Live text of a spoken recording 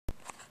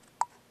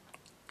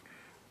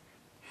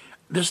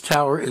This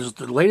tower is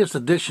the latest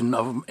addition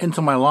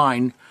into my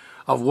line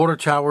of water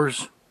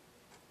towers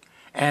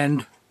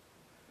and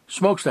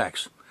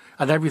smokestacks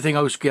at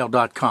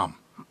EverythingOScale.com.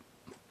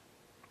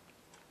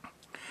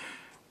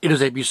 It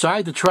is a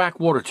beside the track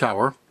water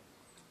tower.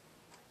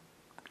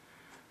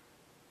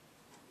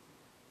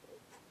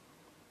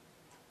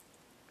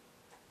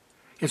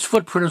 Its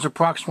footprint is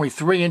approximately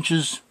 3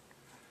 inches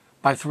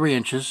by 3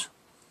 inches.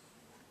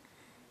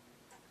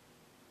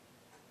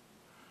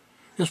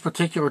 This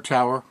particular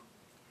tower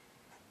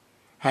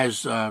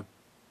has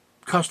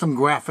custom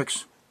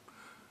graphics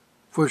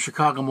for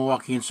Chicago,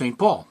 Milwaukee, and St.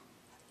 Paul.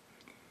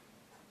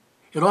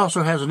 It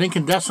also has an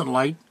incandescent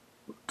light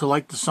to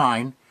light the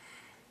sign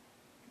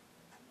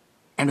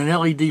and an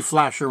LED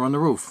flasher on the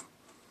roof.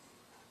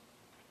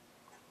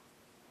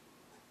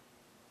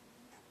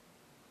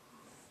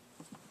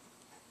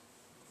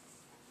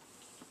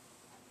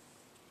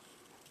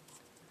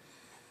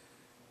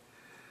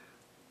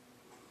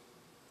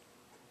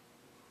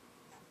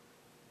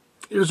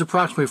 It is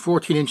approximately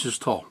 14 inches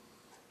tall,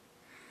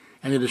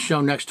 and it is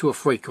shown next to a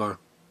freight car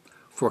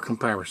for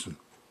comparison.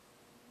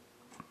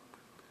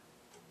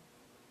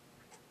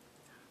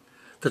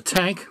 The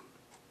tank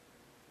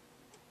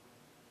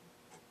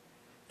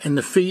and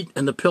the feet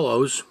and the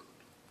pillows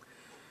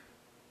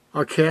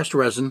are cast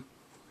resin,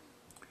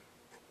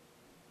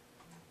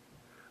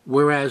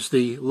 whereas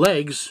the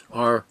legs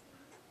are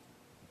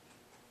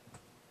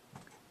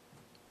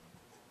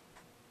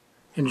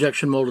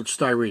injection molded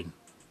styrene.